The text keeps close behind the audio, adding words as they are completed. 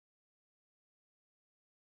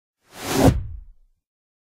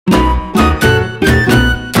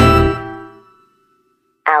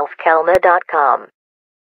www.kalma.com.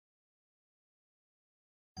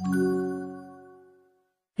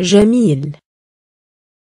 جميل.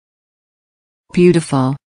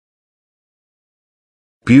 beautiful,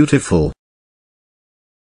 beautiful,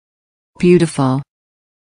 beautiful,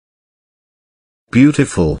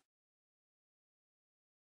 beautiful,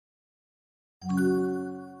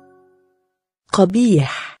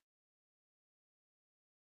 قبيح.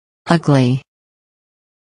 ugly,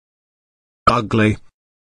 ugly,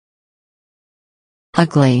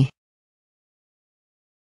 ugly,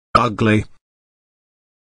 ugly,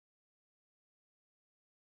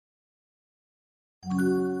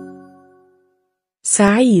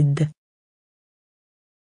 سعيد.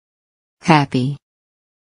 happy,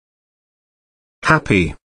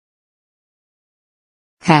 happy,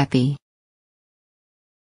 happy,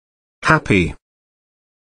 happy,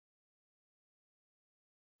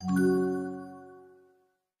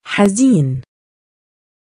 حزين.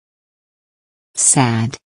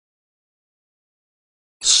 sad,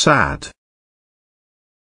 sad,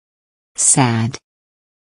 sad,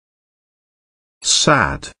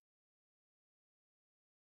 sad,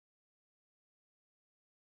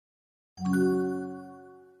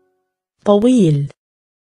 طويل.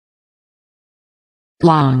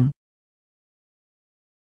 long,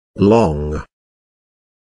 long,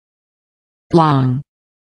 long,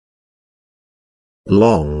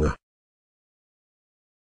 long,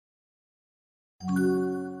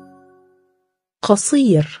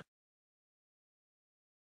 قصير.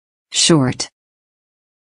 short,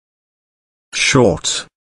 short,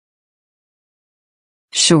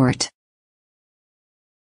 short,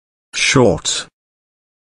 short,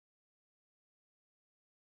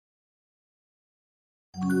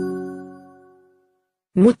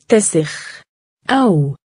 متسخ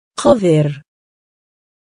أو قذر.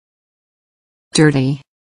 dirty,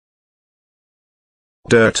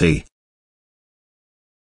 dirty,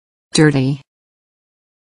 dirty,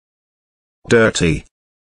 dirty,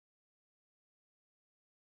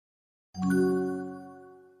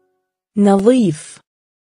 نظيف.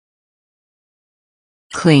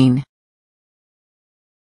 clean,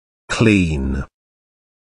 clean,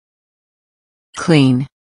 clean,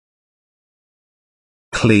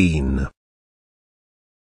 clean,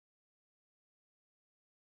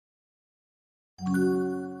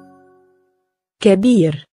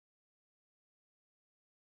 كبير.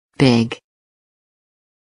 big,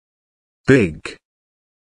 big,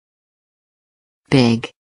 big,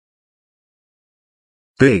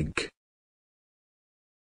 big,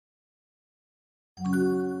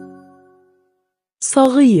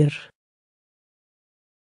 صغير.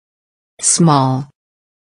 small,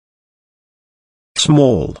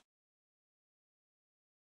 small,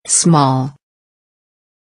 small,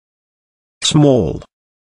 small,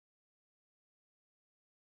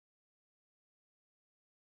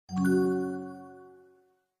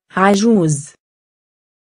 عجوز.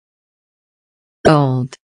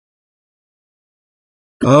 old,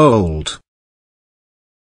 old,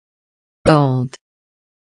 old,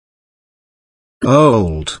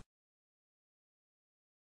 old,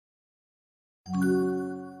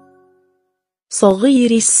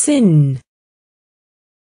 صغير السن.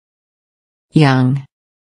 young,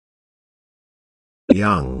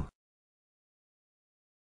 young,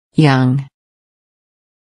 young,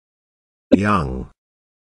 young,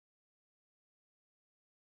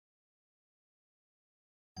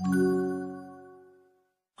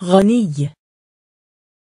 غني.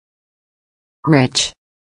 rich,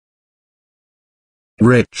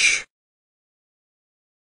 rich,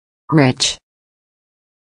 rich,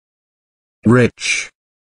 rich,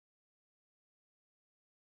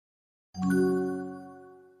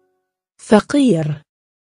 فقير.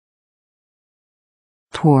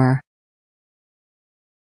 poor,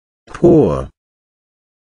 poor,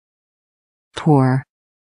 poor,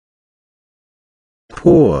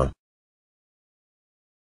 poor,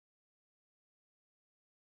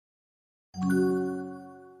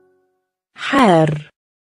 حار.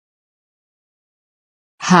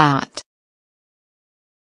 hot,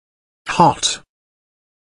 hot,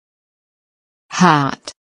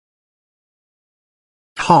 hot,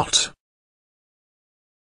 hot,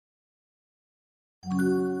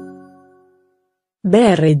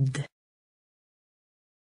 بارد.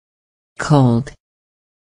 cold,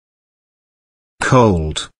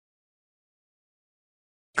 cold,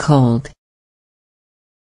 cold,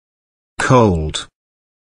 cold,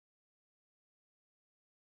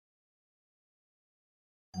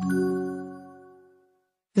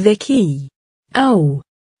 ذكي أو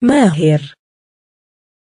ماهر.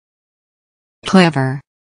 clever,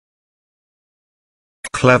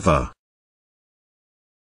 clever,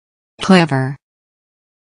 clever,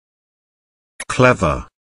 clever,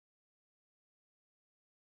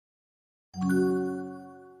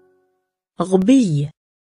 غبي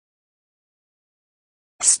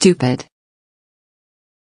stupid,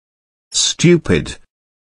 stupid,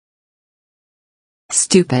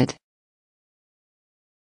 stupid,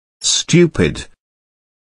 stupid,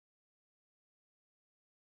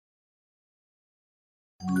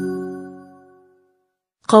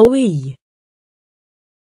 قوي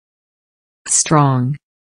strong,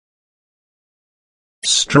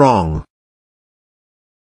 strong,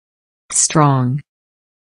 strong,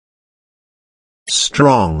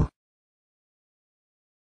 strong,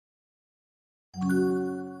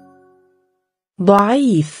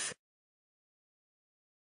 ضعيف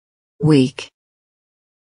weak,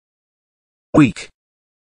 weak,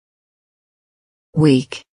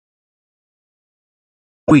 weak,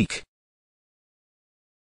 weak,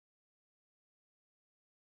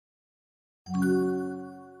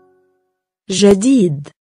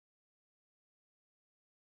 جديد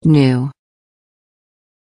new,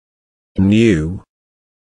 new,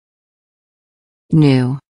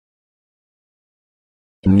 new,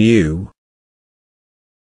 new,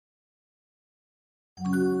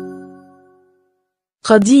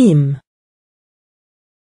 قديم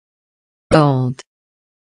old,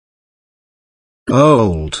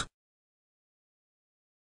 old,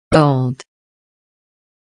 old,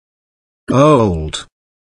 old,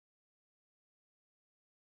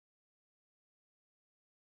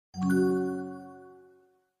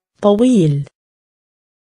 طويل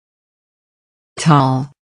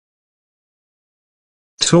tall,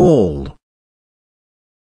 tall,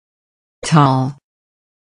 tall,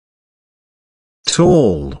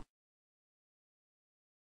 tall,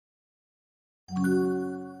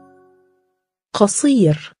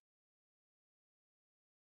 قصير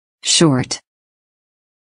short,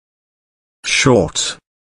 short,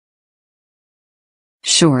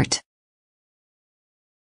 short,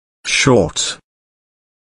 short,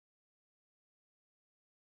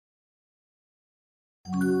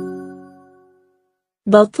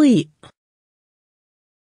 بطيء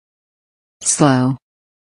slow,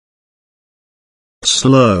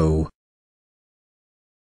 slow,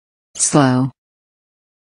 slow,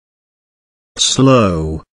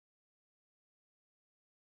 slow,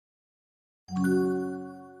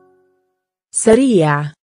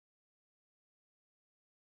 سريع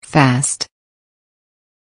fast,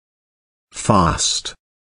 fast,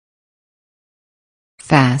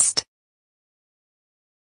 fast,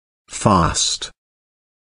 fast,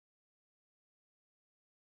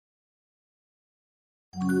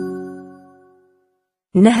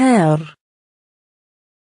 نهار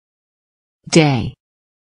day,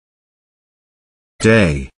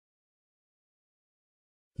 day,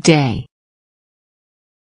 day,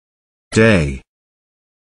 day,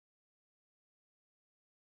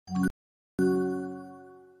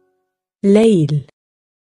 ليل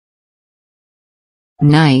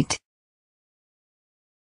night,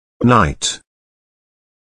 night,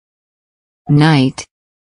 night,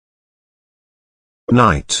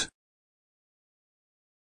 night,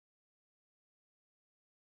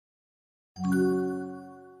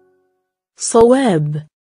 صواب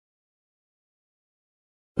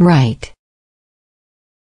right,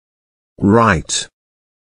 right,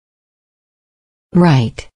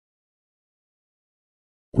 right,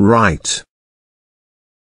 right,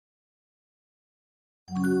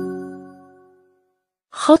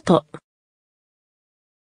 خطأ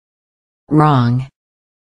wrong,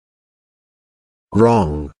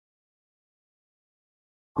 wrong,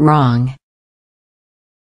 wrong,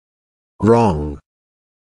 wrong,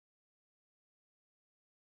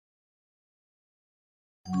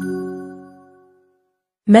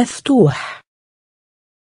 مفتوح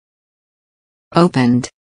opened,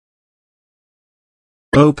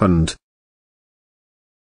 opened,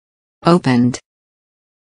 opened,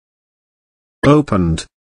 opened,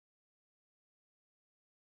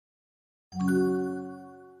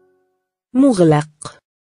 مغلق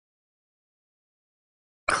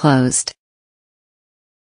closed,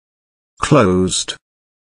 closed,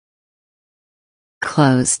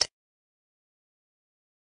 closed,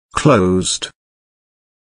 closed,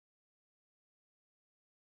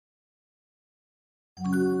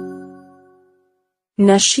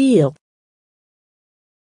 نشيط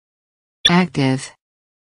active,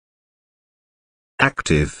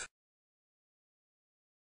 active,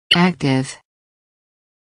 active,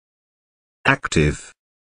 active,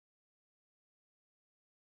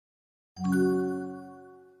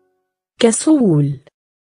 كسول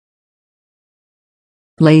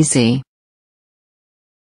lazy,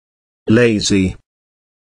 lazy,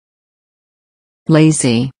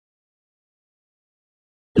 lazy,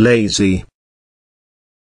 lazy,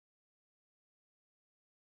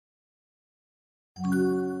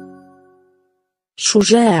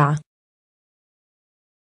 شجاع.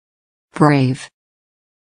 brave,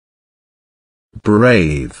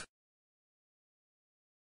 brave,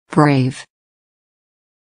 brave,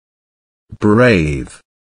 brave,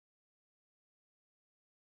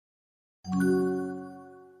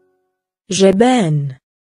 جبان.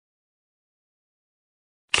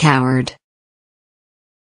 coward,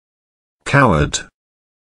 coward,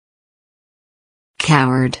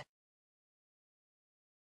 coward,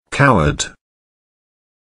 coward,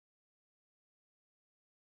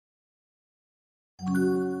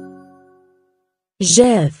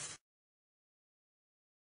 جاف.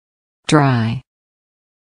 dry,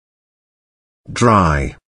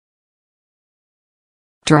 dry,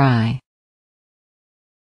 dry,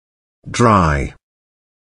 dry,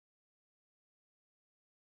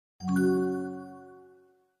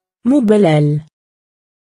 مبلل.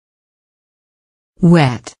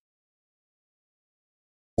 wet,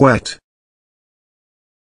 wet,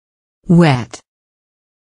 wet,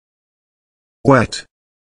 wet,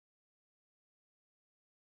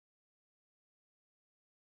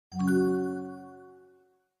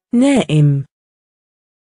 نائم.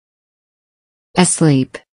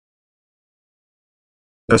 asleep,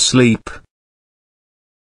 asleep,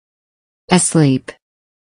 asleep,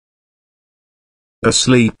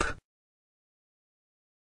 asleep,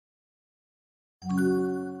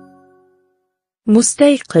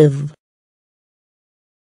 مستيقظ.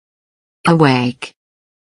 awake,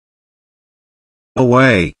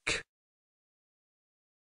 awake,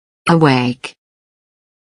 awake,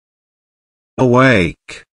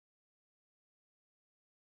 awake,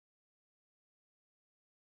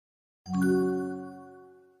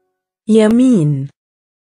 يمين.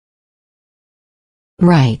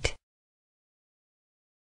 right,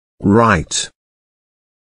 right,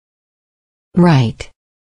 right,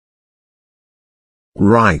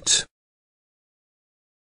 right,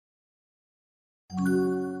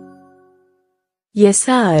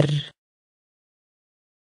 يسار.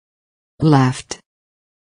 left,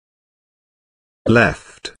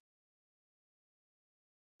 left,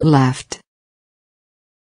 left,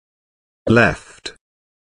 left,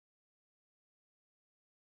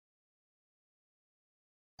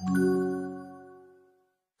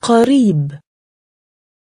 قريب.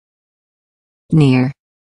 near,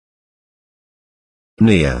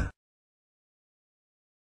 near,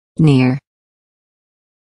 near,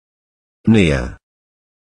 near,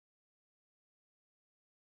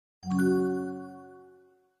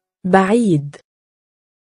 بعيد.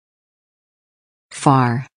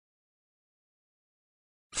 far,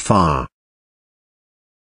 far,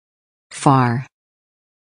 far,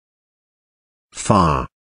 far,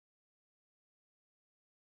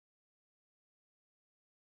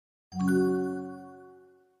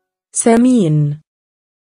 سمين.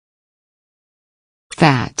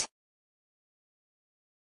 fat,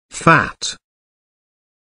 fat,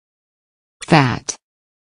 fat,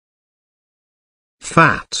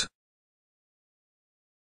 fat,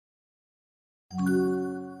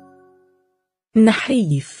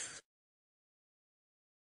 نحيف.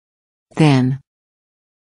 thin,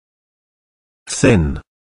 thin,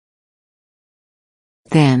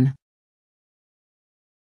 thin,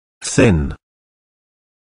 thin,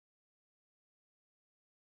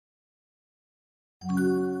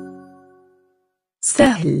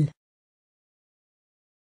 سهل.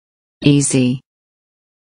 easy,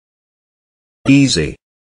 easy,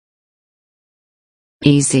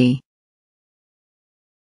 easy,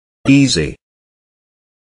 easy,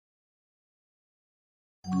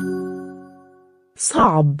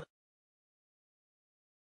 صعب.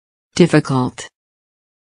 difficult,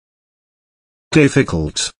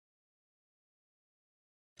 difficult,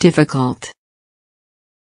 difficult,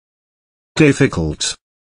 difficult,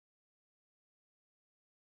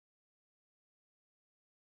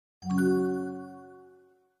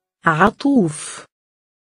 عطوف.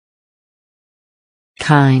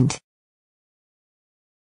 kind,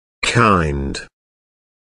 kind,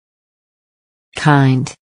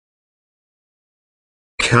 kind,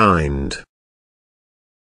 kind,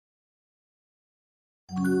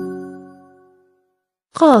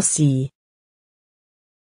 قاسي.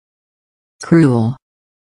 cruel,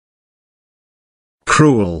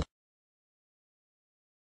 cruel,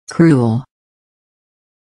 cruel,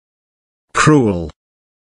 cruel,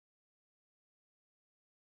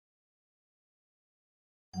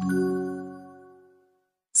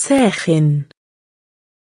 ساخن.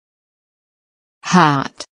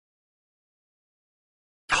 hot,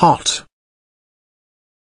 hot,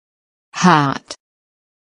 hot,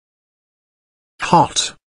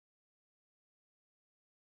 hot,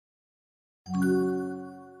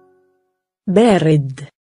 بارد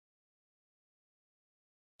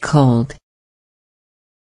cold,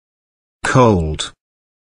 cold,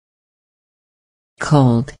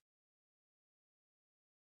 cold,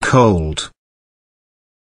 cold,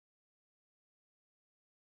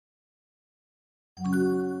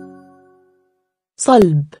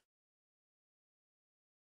 صلب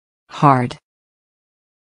hard,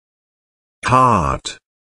 hard,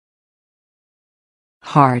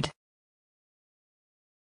 hard,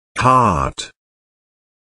 hard,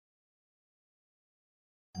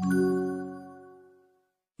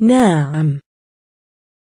 ناعم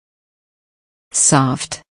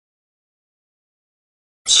soft,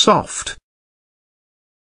 soft,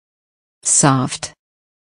 soft,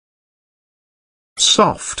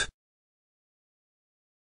 soft,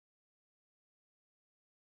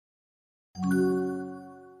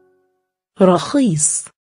 رخيص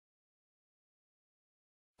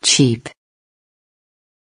cheap,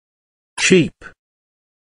 cheap,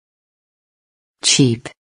 cheap,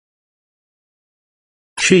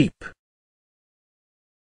 cheap,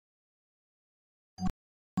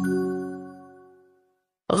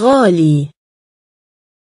 غالي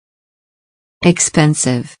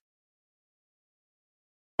expensive,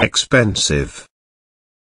 expensive,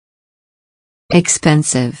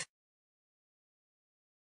 expensive,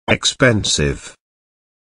 expensive,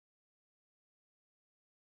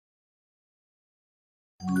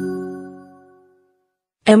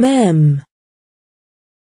 أمام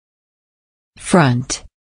front,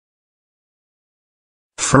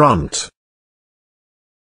 front,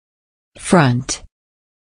 front,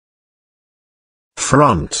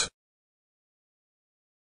 front,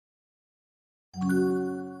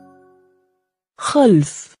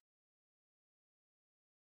 خلف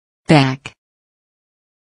back,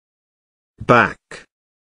 back,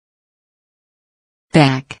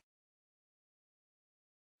 back,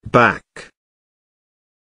 back,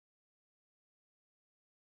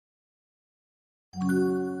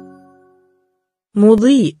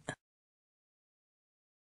 مضيء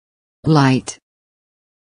light,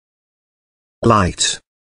 light,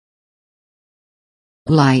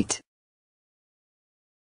 light,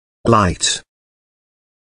 light,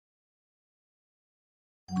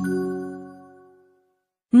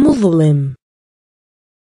 مظلم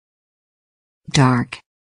dark,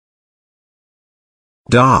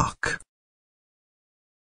 dark,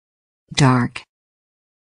 dark,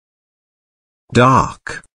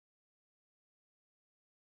 dark,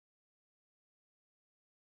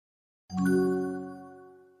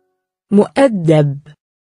 مؤدب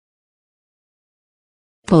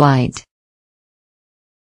polite,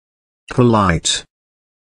 polite,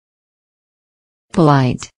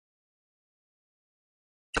 polite,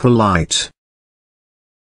 polite,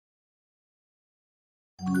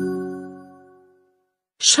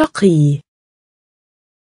 شقي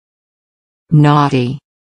naughty,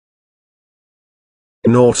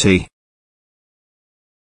 naughty,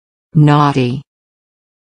 naughty,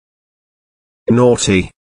 naughty,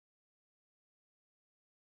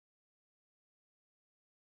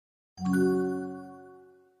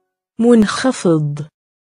 منخفض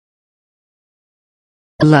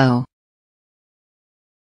low,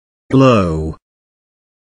 low,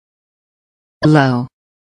 low,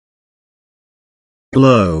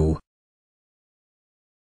 low,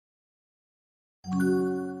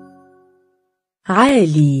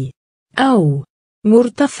 عالي أو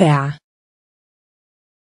مرتفع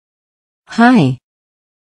high,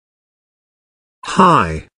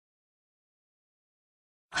 high,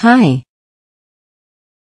 high,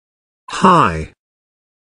 high,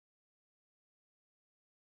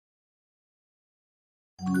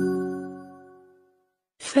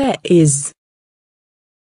 فائز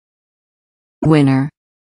winner,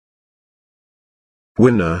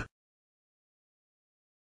 winner,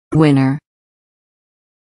 winner,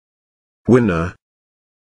 winner,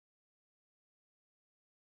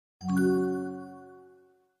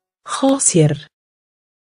 خاسر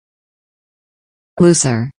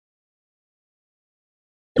loser,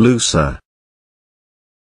 looser,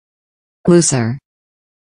 looser,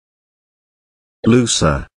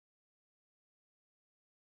 looser,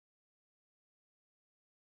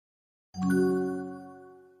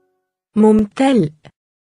 ممتلئ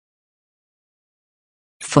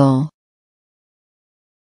full,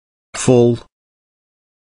 full,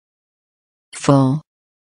 full,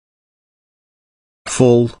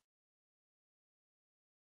 full,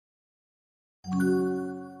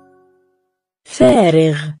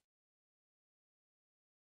 فارغ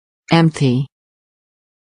empty,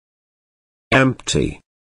 empty,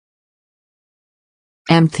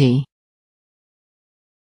 empty,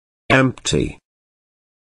 empty,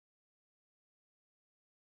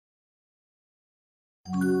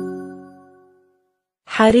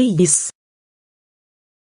 حريص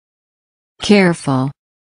careful,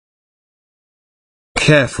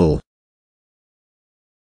 careful,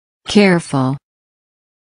 careful,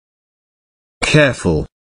 careful,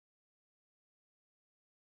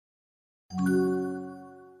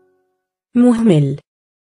 مهمل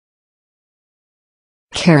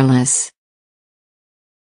careless,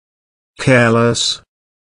 careless,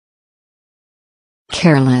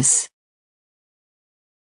 careless,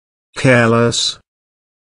 careless,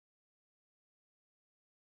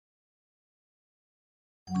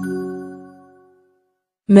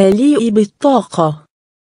 مليء بالطاقة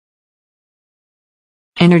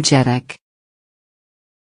energetic,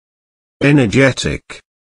 energetic,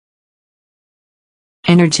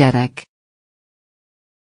 energetic,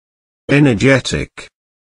 energetic,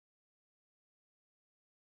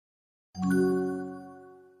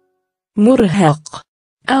 مرهق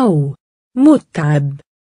أو متعب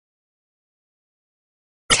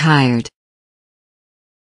tired,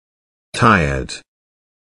 tired,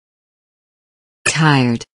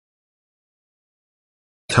 tired,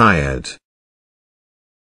 tired,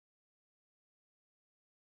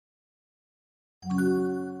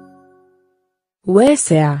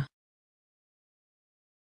 واسع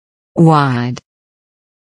wide,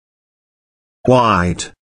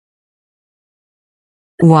 wide,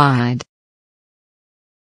 wide,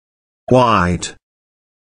 wide,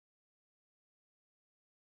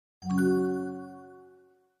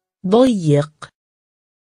 ضيق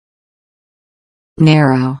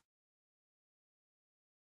narrow,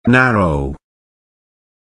 narrow,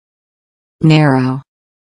 narrow,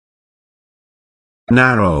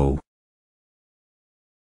 narrow,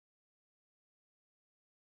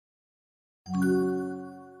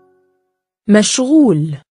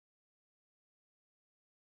 مشغول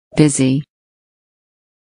busy,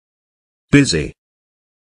 busy,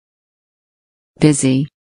 busy,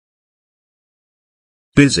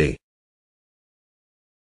 busy,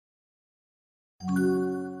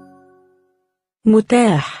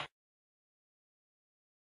 متاح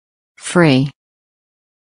free,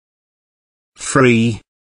 free,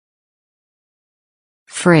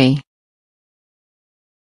 free,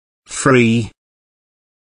 free,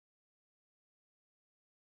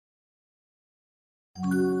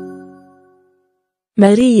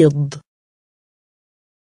 مريض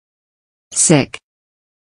sick,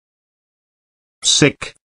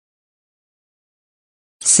 sick,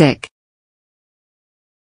 sick,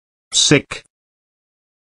 sick,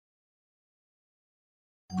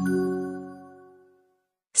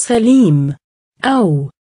 سليم أو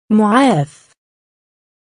معاف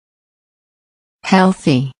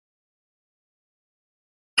healthy,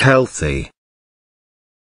 healthy,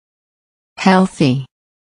 healthy,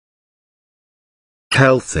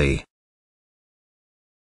 healthy,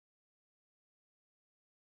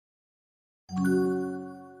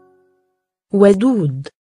 ودود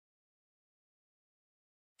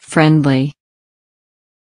friendly,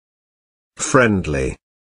 friendly,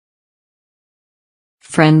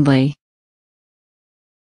 friendly,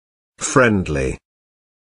 friendly,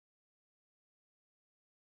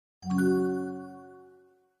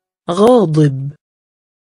 غاضب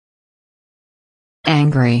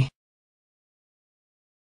angry,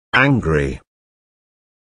 angry,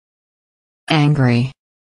 angry,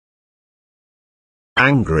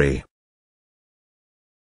 angry,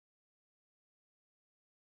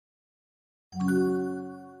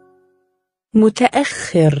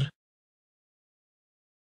 متأخر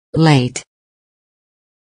late,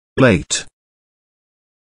 late,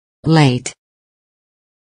 late,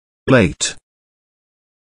 late,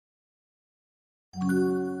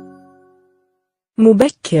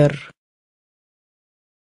 مبكر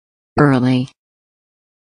early,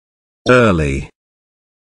 early,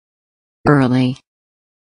 early,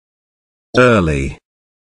 early,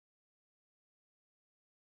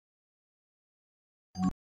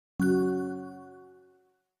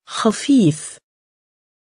 خفيف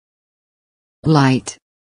light,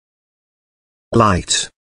 light,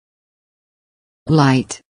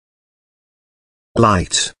 light,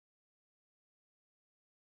 light,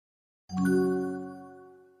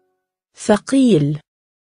 ثقيل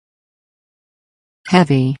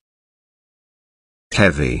heavy,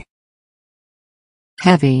 heavy,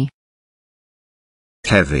 heavy,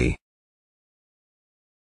 heavy,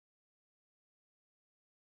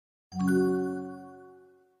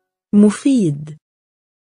 مفيد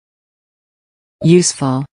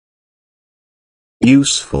useful,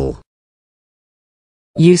 useful,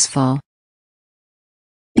 useful,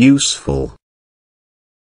 useful,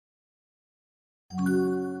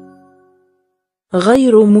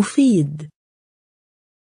 غير مفيد.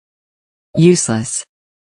 useless,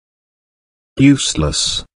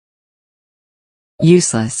 useless,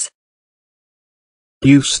 useless,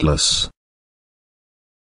 useless,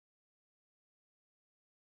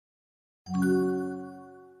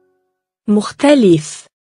 مختلف.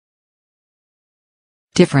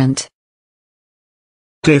 different,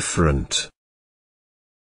 different,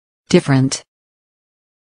 different,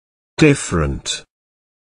 different,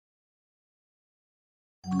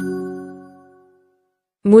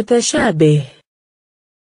 متشابه.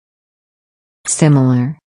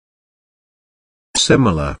 similar,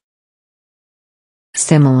 similar,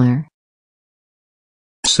 similar,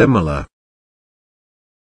 similar,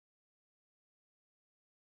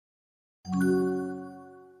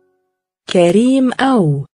 كريم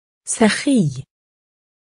أو سخي.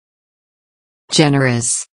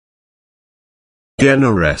 generous,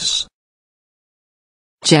 generous,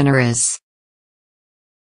 generous,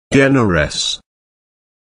 generous,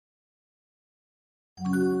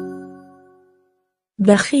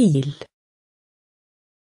 بخيل.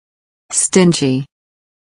 stingy,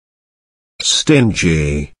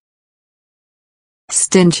 stingy,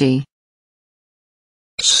 stingy,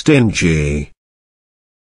 stingy,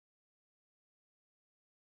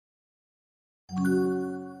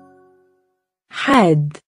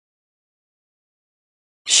 حاد.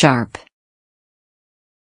 sharp,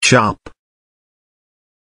 sharp,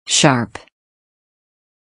 sharp,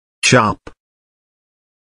 sharp,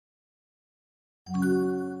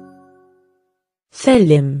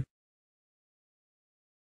 سلم.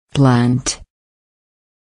 blunt,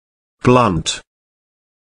 blunt,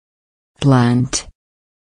 blunt,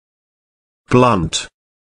 blunt,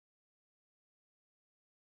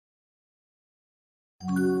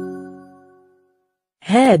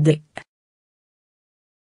 هادئ.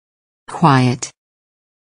 quiet,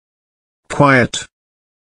 quiet,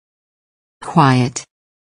 quiet,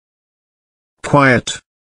 quiet,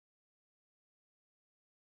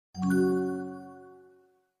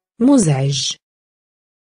 مزعج.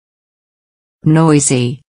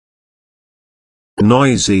 noisy,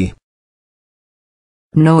 noisy,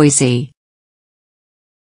 noisy,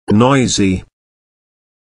 noisy,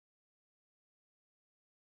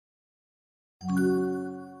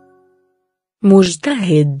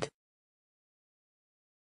 مجتهد.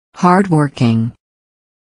 hardworking,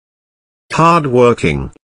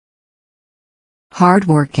 hardworking,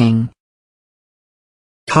 hardworking,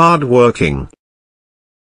 hardworking,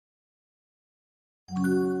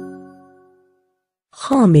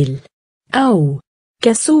 خامل أو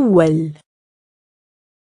كسول.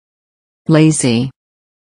 lazy,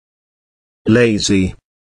 lazy,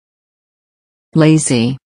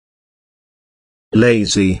 lazy,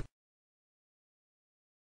 lazy,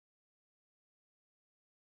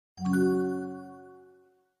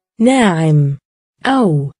 ناعم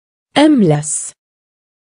أو أملس.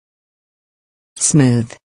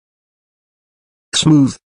 smooth,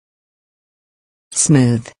 smooth,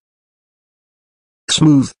 smooth,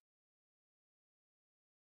 smooth,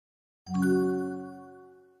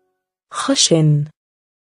 خشن.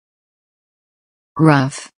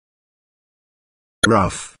 rough,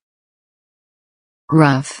 rough,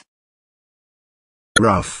 rough,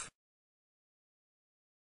 rough,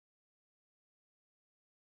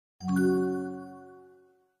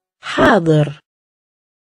 حاضر.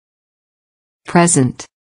 present,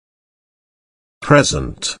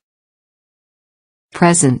 present,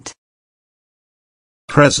 present,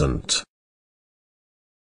 present,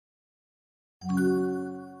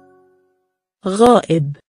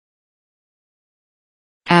 غائب.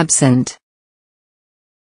 absent,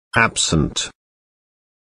 absent,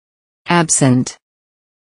 absent,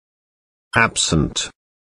 absent,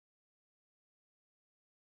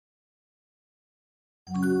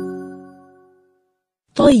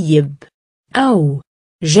 طيب أو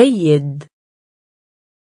جيد.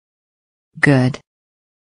 good,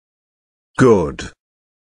 good,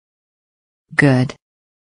 good,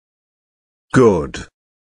 good,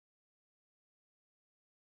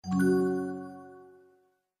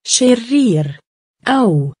 شرير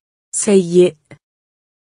أو سيء.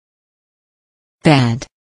 bad,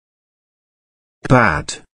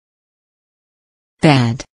 bad,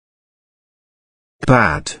 bad,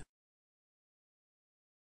 bad,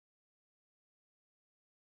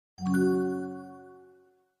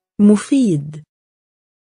 مفيد.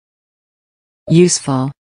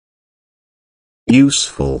 useful,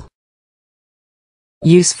 useful,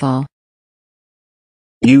 useful,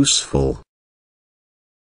 useful,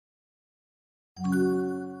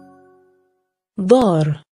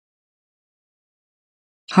 ضار.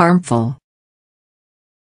 harmful,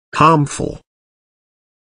 harmful,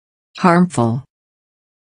 harmful,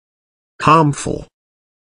 harmful.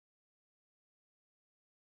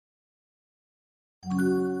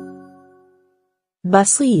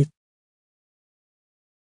 بسيط.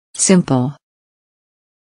 simple,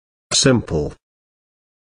 Simple,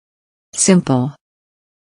 simple,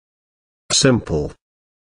 simple.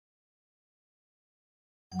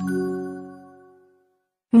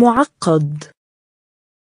 معقد.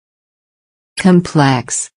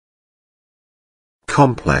 complex,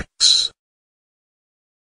 Complex,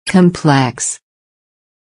 complex,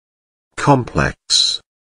 complex.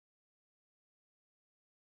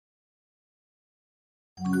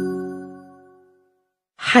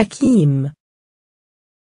 حكيم.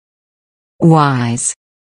 wise,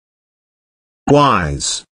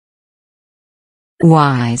 Wise,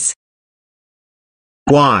 wise,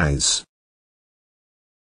 wise.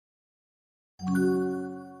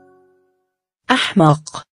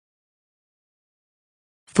 أحمق.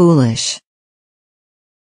 foolish,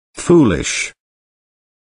 Foolish,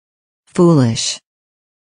 foolish,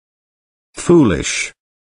 foolish.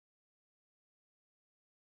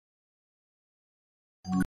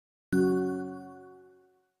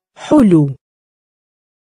 حلو.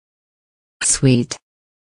 sweet,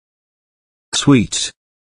 Sweet,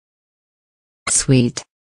 sweet,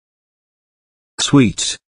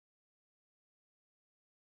 sweet.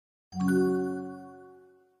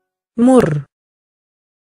 مر.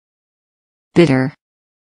 bitter,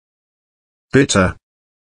 Bitter,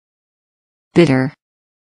 bitter,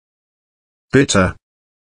 bitter.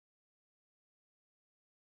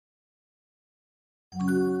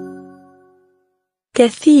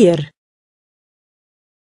 كثير.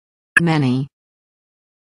 many,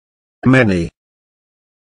 Many,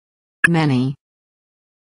 many,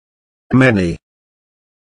 many.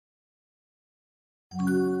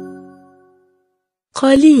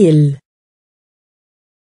 قليل.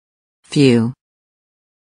 few,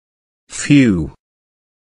 Few,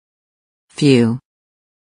 few,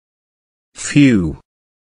 few.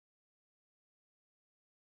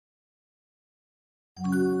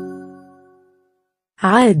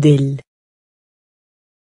 عادل.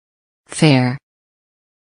 fair,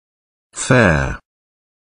 Fair,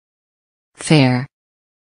 fair,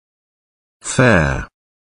 fair.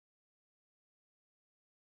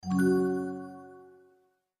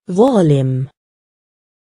 ظالم.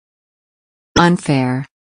 unfair,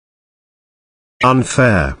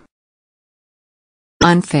 Unfair,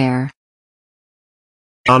 unfair,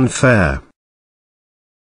 unfair.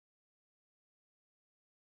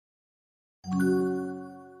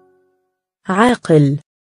 عاقل.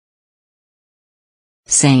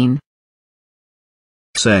 sane,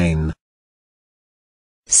 Sane,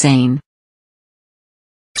 sane,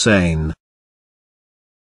 sane.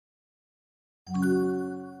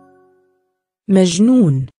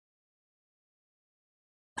 مجنون.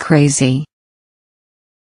 crazy,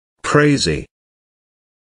 Crazy,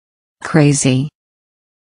 crazy,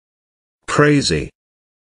 crazy.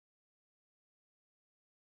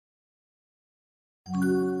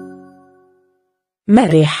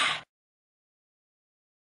 مرح.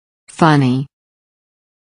 funny,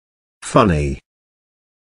 Funny,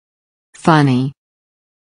 funny,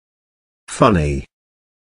 funny.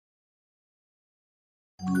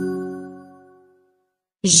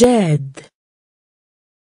 جاد.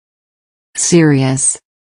 serious,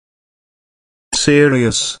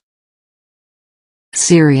 Serious,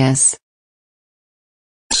 serious,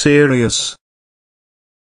 serious.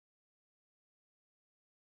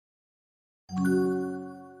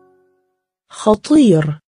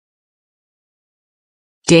 خطير.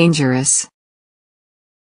 dangerous,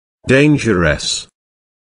 Dangerous,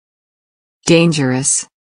 dangerous,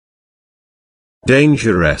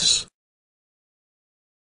 dangerous.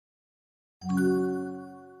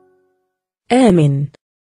 آمن.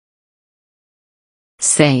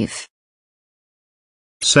 safe,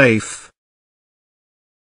 Safe,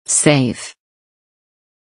 safe,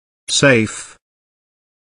 safe.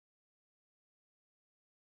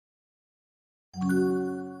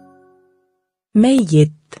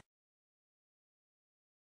 ميت.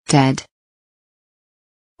 dead,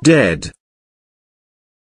 Dead,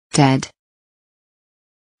 dead,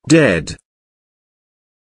 dead.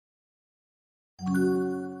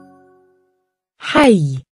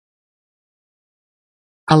 حي.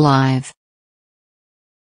 alive,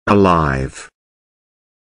 Alive,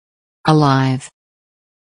 alive,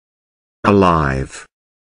 alive.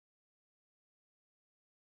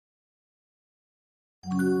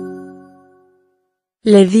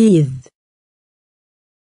 لذيذ.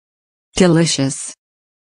 delicious,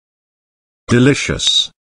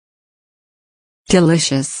 delicious,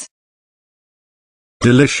 delicious,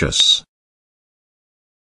 delicious,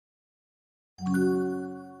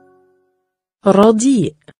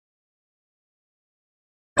 رديء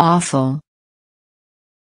awful,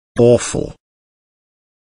 awful,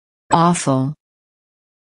 awful,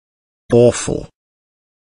 awful,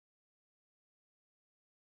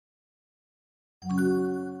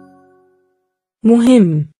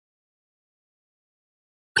 مهم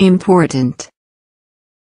important,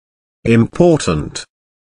 important,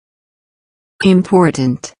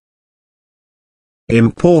 important,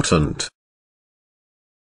 important,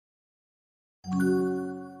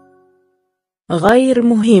 غير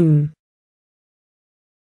مهم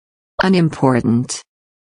unimportant,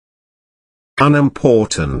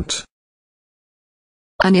 unimportant,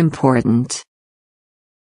 unimportant,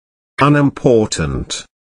 unimportant,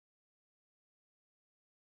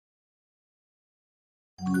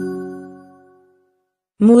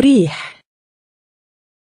 مريح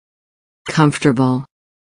comfortable,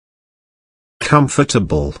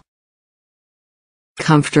 comfortable,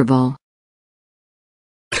 comfortable,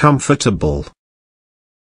 comfortable,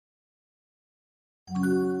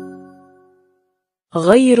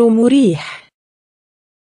 غير مريح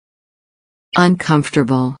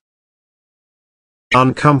uncomfortable,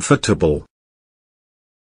 uncomfortable,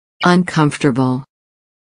 uncomfortable,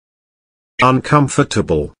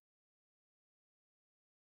 uncomfortable,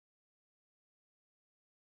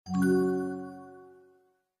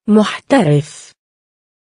 محترف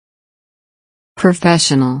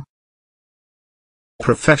professional,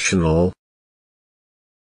 professional,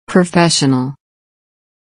 professional,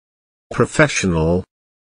 professional,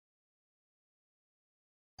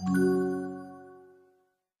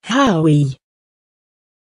 هاوي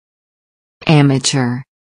amateur,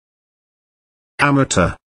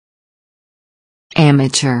 amateur,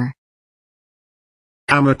 amateur,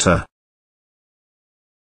 amateur,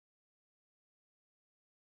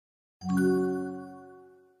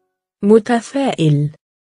 متفائل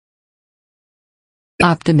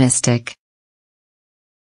optimistic,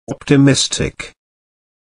 optimistic,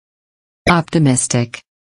 optimistic,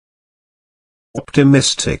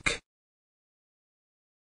 optimistic,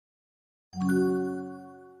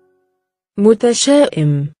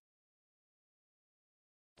 متشائم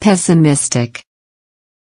pessimistic,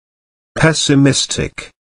 pessimistic,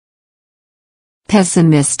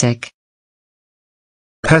 pessimistic,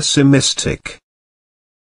 pessimistic,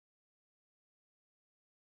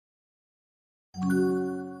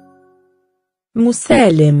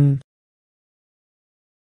 مسالم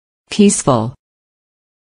peaceful,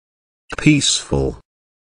 peaceful,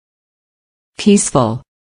 peaceful,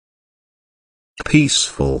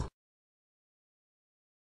 peaceful,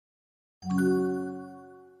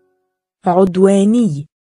 عدواني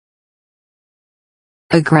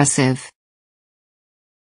aggressive,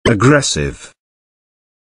 aggressive,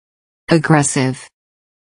 aggressive,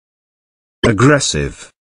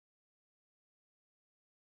 aggressive,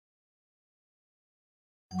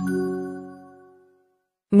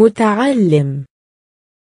 متعلم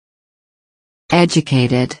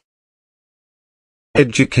educated,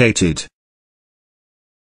 educated,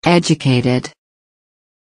 educated,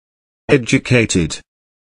 educated,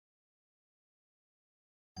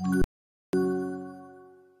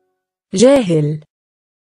 جاهل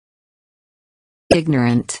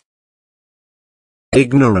ignorant,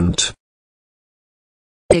 ignorant,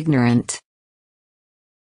 ignorant,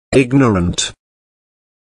 ignorant,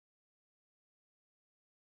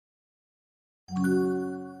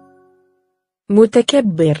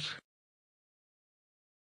 متكبر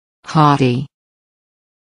haughty,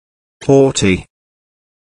 haughty,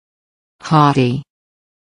 haughty,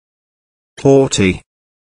 haughty,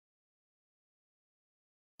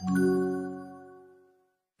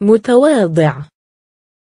 متواضع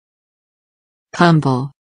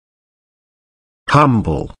humble,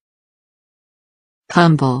 humble,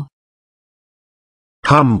 humble,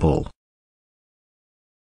 humble,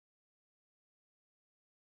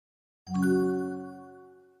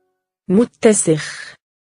 متسخ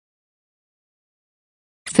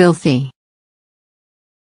filthy,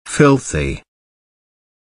 filthy,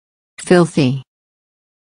 filthy,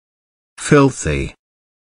 filthy,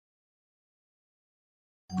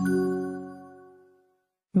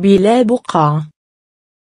 بلا بقع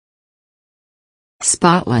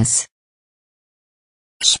spotless,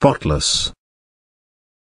 spotless,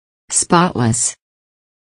 spotless,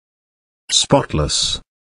 spotless,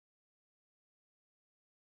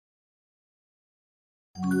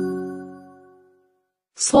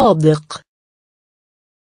 صادق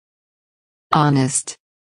honest,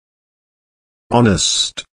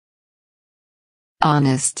 honest,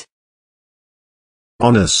 honest,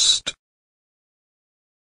 honest,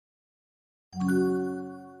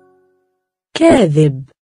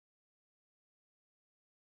 كاذب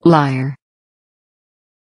liar,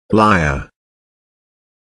 liar,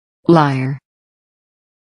 liar,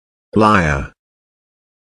 liar,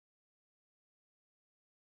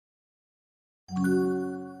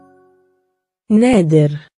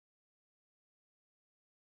 نادر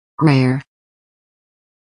rare,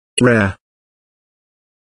 rare,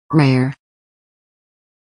 rare,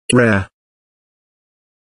 rare,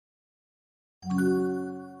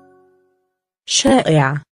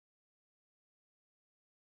 شائع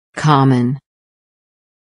common,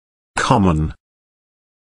 common,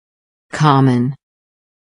 common,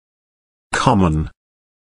 common,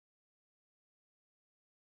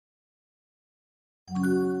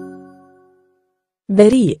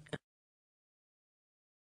 بريء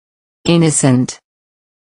innocent,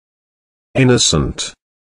 innocent,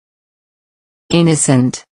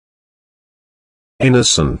 innocent,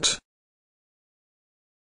 innocent,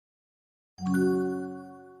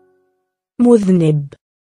 مذنب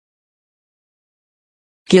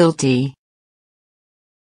guilty,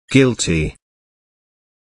 guilty,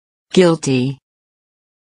 guilty,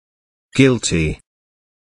 guilty,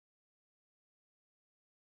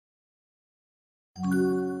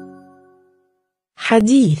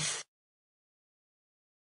 حديث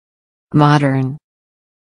modern,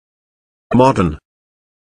 modern,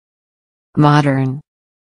 modern,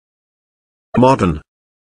 modern,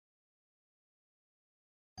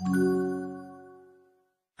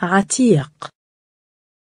 عتيق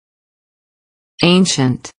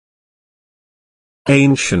ancient,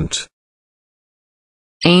 ancient,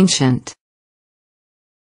 ancient,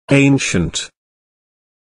 ancient,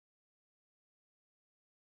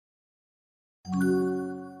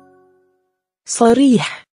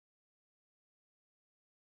 صريح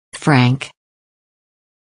frank,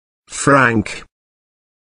 frank,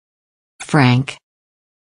 frank,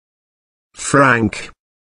 frank,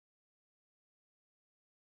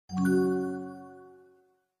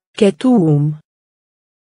 كتوم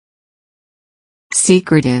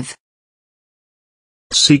secretive,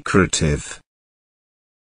 secretive,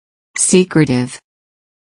 secretive,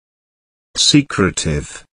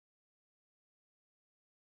 secretive,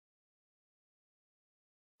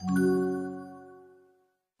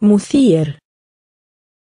 مثير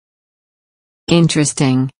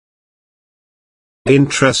interesting,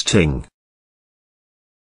 interesting,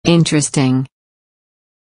 interesting,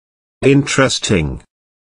 interesting,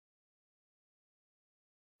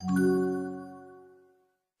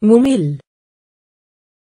 ممل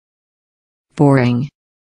boring,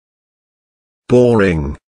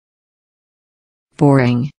 boring,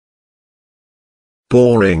 boring,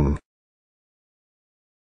 boring,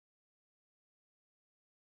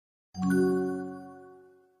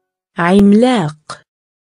 عملاق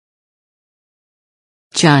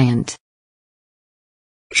giant,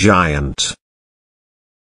 giant,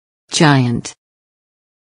 giant,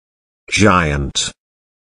 giant,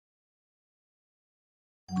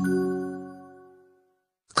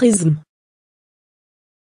 قزم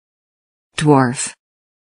dwarf,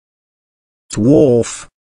 dwarf,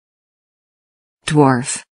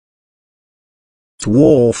 dwarf,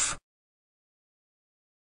 dwarf,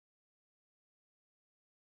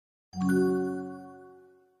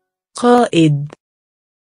 قائد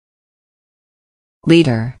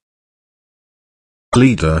leader,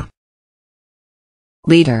 leader,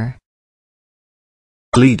 leader,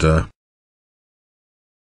 leader,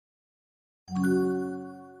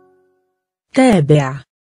 تابع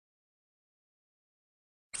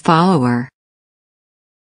follower,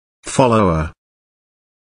 follower,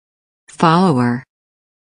 follower,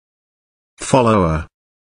 follower,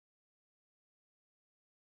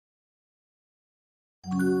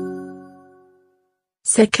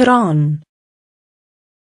 سكران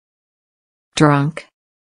drunk,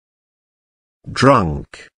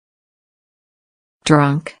 drunk,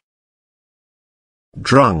 drunk,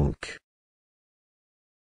 drunk,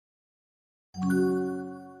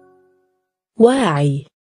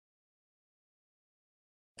 واعي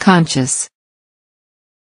conscious,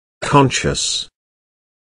 conscious,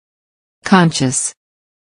 conscious,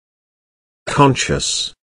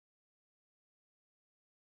 conscious,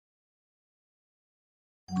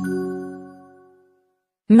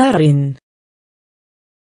 مرن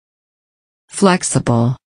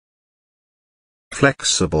flexible,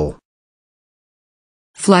 flexible,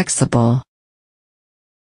 flexible,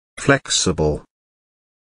 flexible,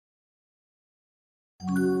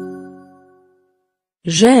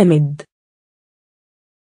 جامد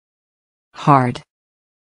hard,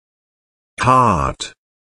 hard,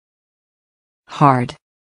 hard,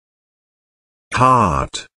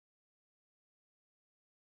 hard.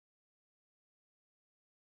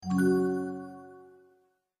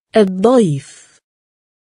 الضيف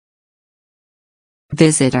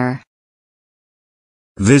visitor,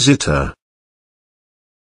 Visitor,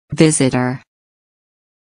 visitor,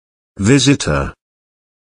 visitor.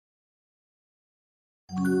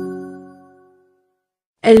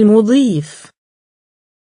 المضيف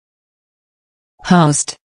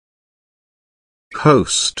host,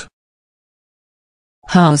 Host,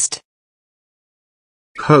 host,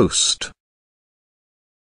 host.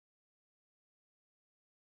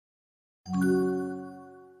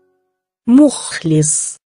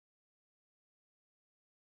 مخلص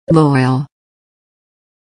loyal,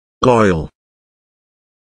 Loyal,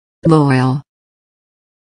 loyal,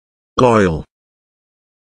 loyal.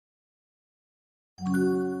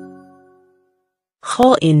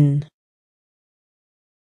 خائن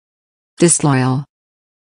disloyal,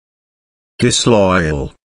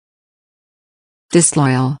 Disloyal,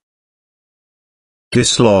 disloyal,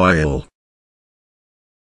 disloyal.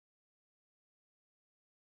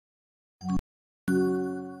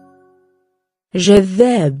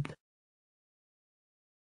 جذاب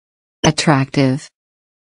attractive,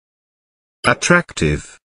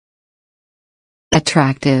 Attractive,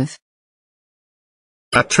 attractive,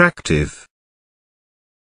 attractive.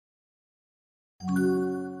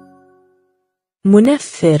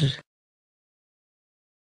 منفر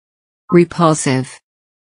repulsive,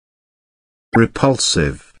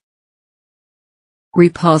 Repulsive,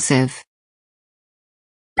 repulsive,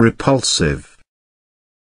 repulsive.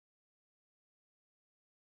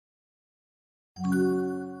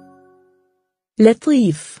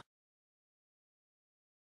 لطيف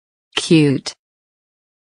cute,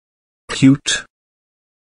 Cute,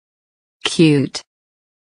 cute,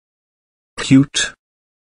 cute.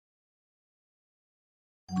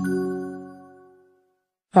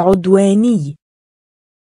 عدواني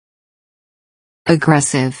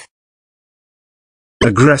aggressive,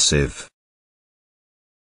 Aggressive,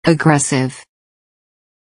 aggressive,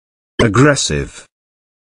 aggressive.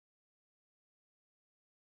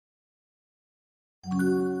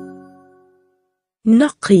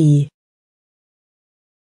 نقي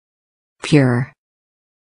pure,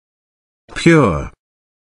 Pure,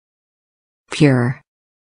 pure,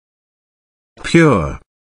 pure.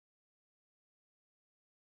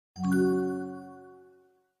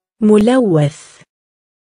 ملوث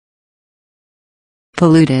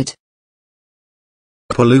polluted,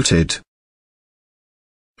 Polluted,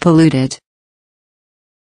 polluted,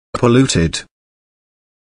 polluted.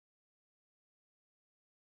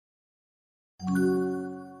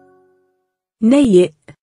 نيئ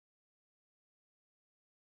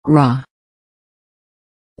raw,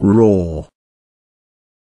 Raw,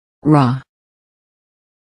 raw,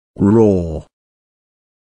 raw.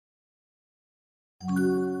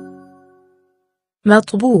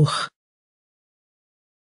 مطبوخ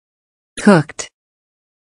cooked,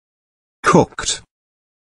 Cooked,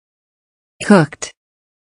 cooked,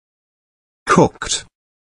 cooked.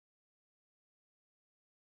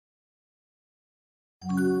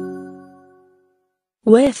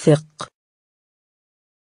 واثق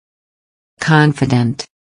confident,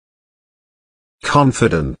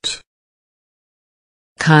 Confident,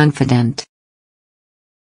 confident,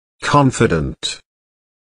 confident.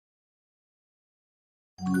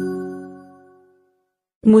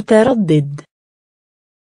 متردد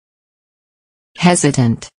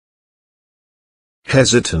hesitant,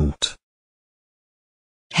 Hesitant,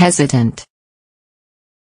 hesitant,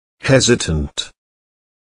 hesitant.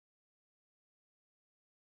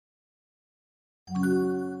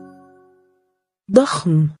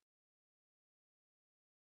 ضخم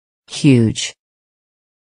huge,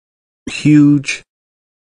 Huge,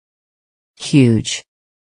 huge,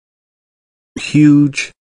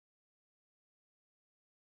 huge.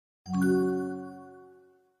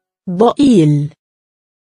 ضئيل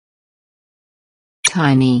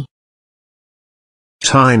tiny,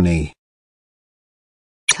 Tiny,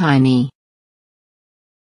 tiny,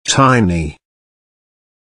 tiny.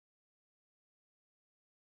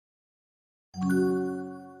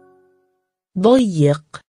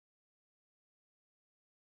 ضيق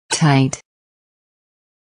tight,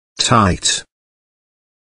 Tight,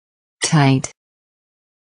 tight,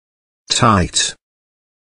 tight.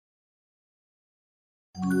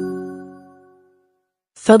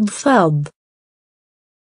 فضفاض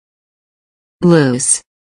loose,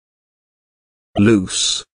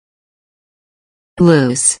 Loose,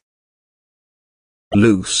 loose,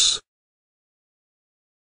 loose.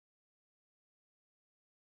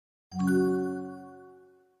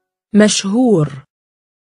 مشهور.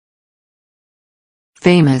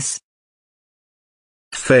 famous,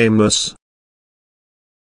 famous,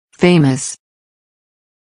 famous,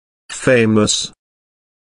 famous,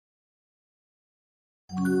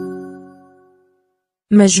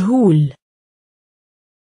 مجهول.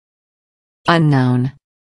 unknown,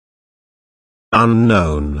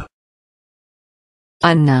 unknown,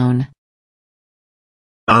 unknown,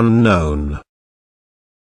 unknown,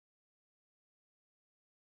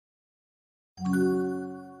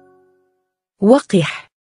 وقح.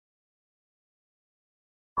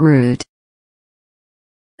 rude,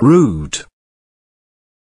 rude,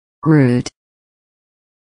 rude,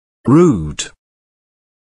 rude,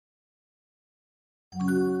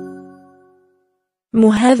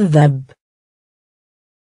 مهذب.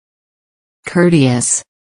 courteous,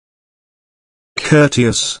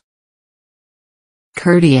 courteous,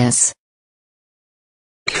 courteous,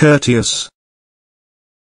 courteous,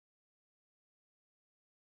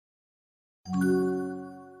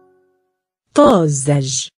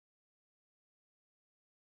 طازج.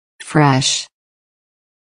 fresh,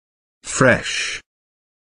 fresh,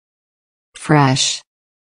 fresh,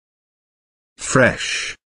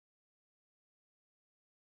 fresh,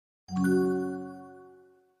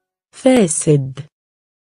 فاسد.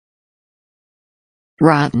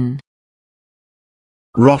 rotten,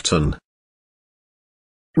 rotten,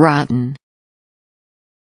 rotten,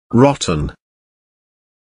 rotten,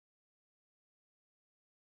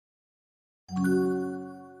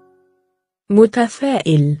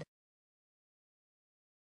 متفائل.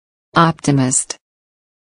 optimist,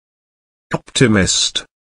 optimist,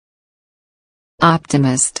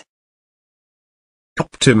 optimist,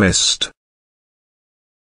 optimist,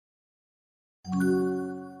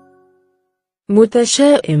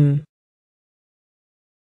 متشائم.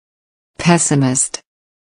 pessimist,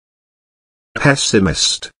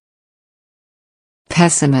 pessimist,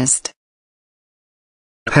 pessimist,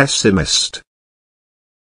 pessimist,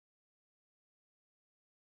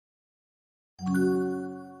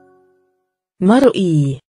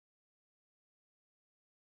 مرئي.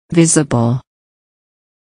 visible,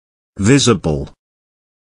 visible,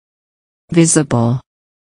 visible,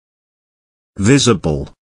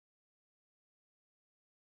 visible,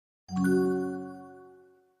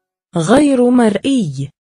 غير مرئي.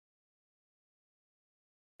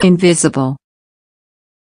 invisible,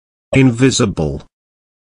 invisible,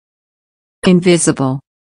 invisible,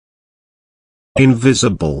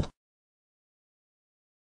 invisible,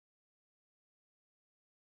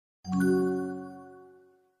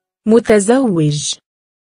 متزوج.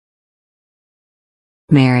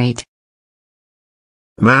 married,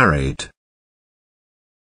 married,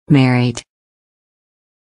 married,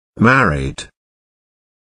 married,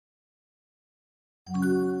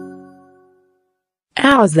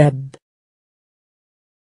 أعزب.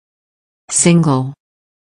 single,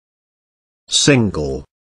 single,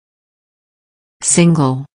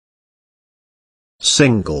 single,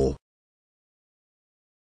 single,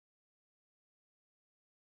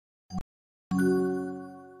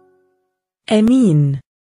 أمين.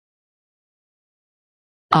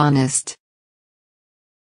 honest,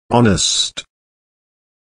 honest,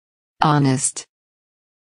 honest,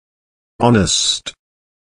 honest,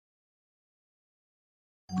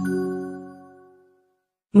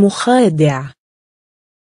 مخادع.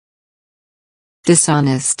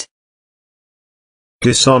 dishonest,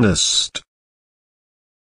 dishonest,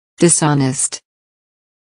 dishonest,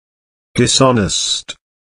 dishonest,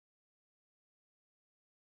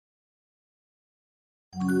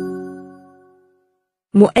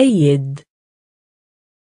 مؤيد.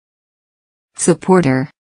 supporter,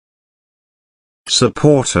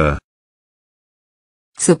 supporter,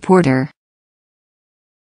 supporter,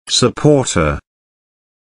 supporter,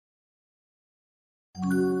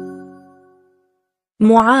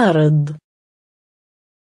 معارض.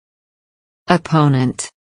 opponent,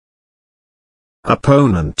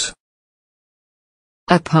 opponent,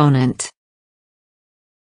 opponent,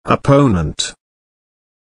 opponent,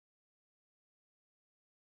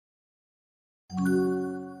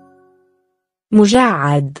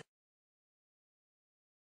 مجعد.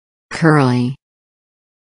 curly,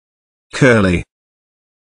 curly,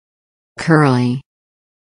 curly,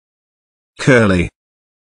 curly,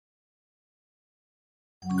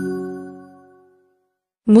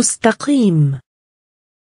 مستقيم.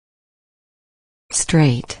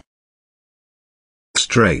 straight,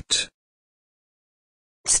 straight,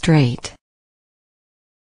 straight,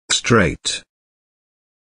 straight,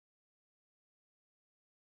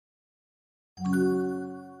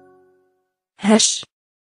 هش.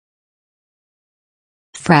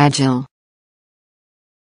 fragile,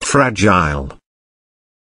 fragile,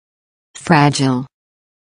 fragile,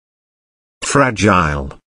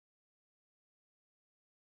 fragile,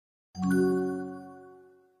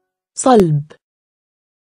 صلب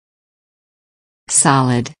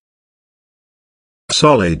solid,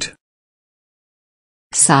 solid,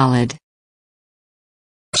 solid,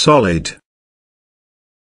 solid,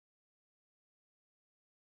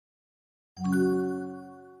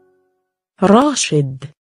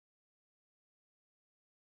 راشد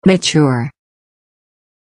mature,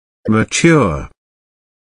 mature,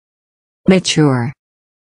 mature,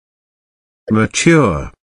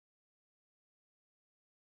 mature,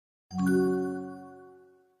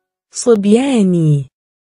 صبياني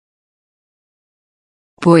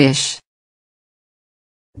boyish,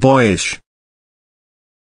 boyish,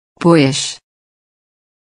 boyish,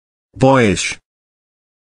 boyish,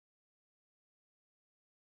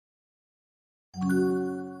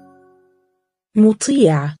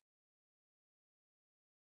 مطيع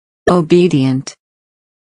obedient,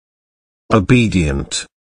 obedient,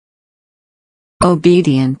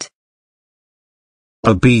 obedient,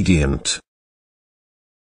 obedient,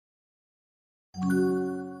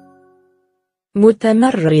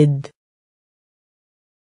 متمرد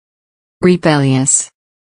rebellious,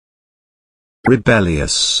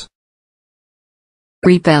 rebellious,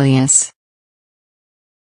 rebellious,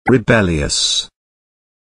 rebellious,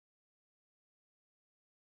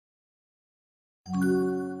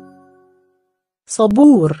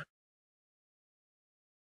 صبور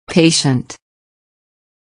patient,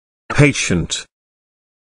 patient,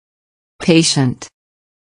 patient,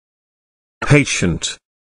 patient,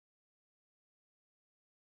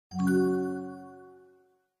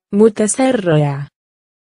 متسرع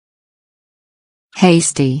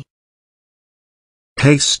hasty,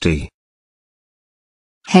 hasty,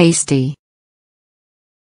 hasty,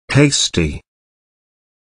 hasty,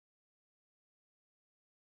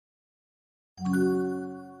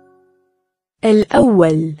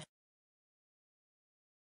 الأول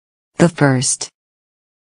the first,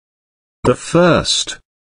 the first,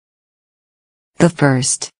 the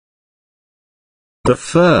first, the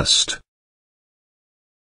first,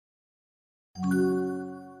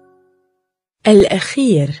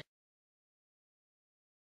 الأخير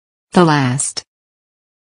the last,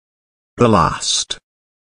 the last,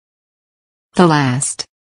 the last,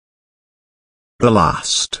 the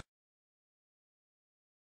last,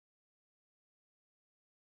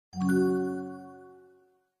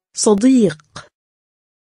 صديق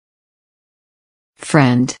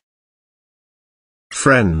friend,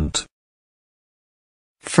 friend,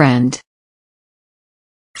 friend,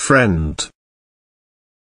 friend,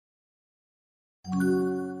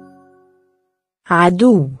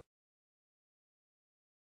 عدو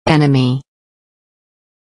enemy,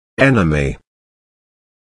 enemy,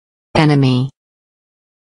 enemy,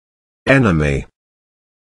 enemy,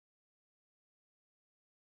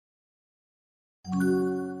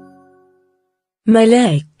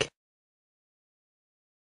 ملاك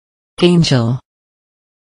angel,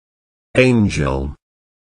 angel,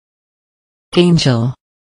 angel,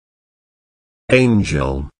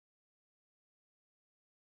 angel,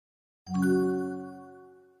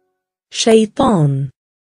 شيطان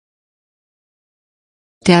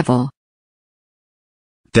devil,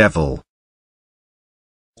 devil,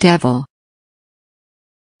 devil,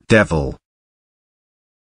 devil,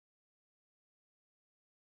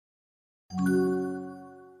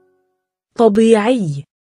 طبيعي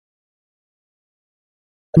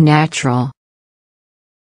natural,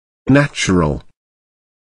 natural,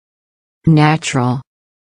 natural,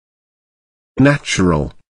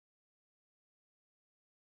 natural,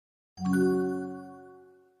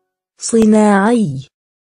 صناعي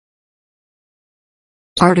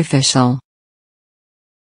artificial,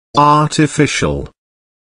 artificial,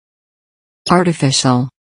 artificial,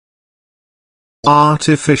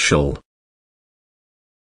 artificial,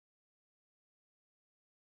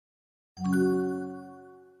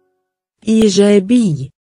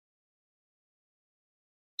 إيجابي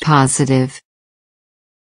positive,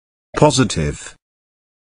 positive,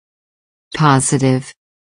 positive,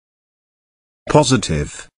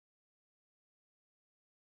 positive,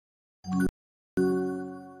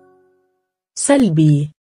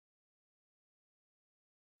 سلبي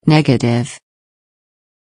negative,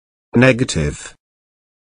 negative,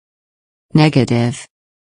 negative,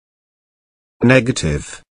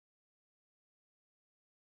 negative,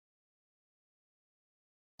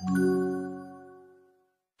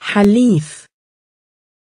 حليف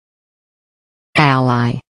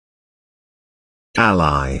ally,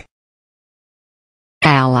 ally,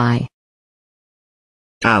 ally,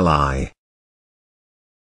 ally,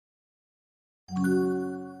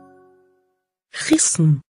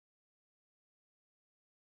 خصم.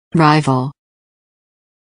 rival,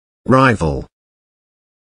 rival,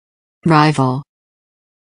 rival,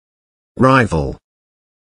 rival,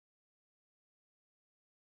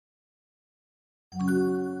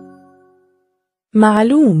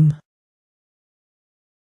 معلوم.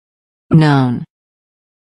 known,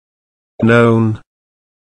 known,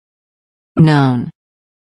 known,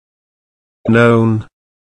 known,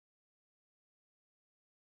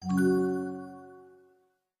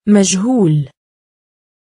 مجهول.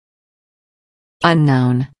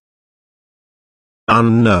 unknown,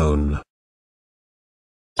 unknown,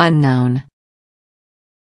 unknown,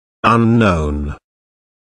 unknown,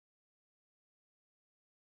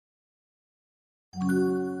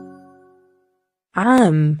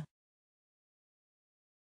 عام.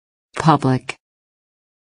 public,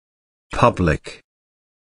 public,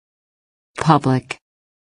 public,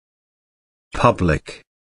 public,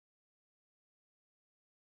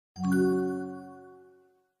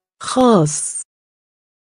 خاص.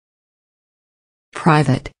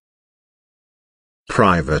 private,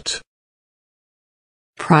 private,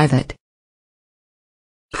 private,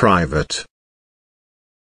 private,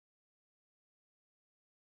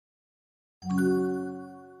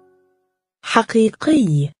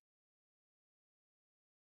 حقيقي.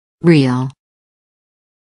 real,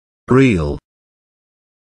 real,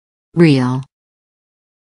 real,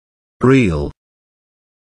 real,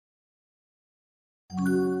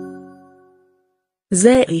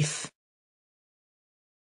 زائف.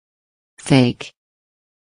 fake,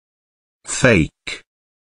 fake,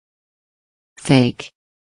 fake,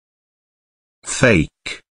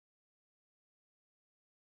 fake.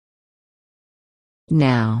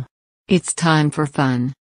 now. It's time for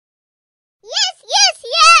fun. Yes, yes,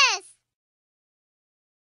 yes!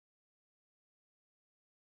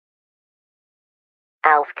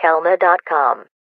 alfkelma.com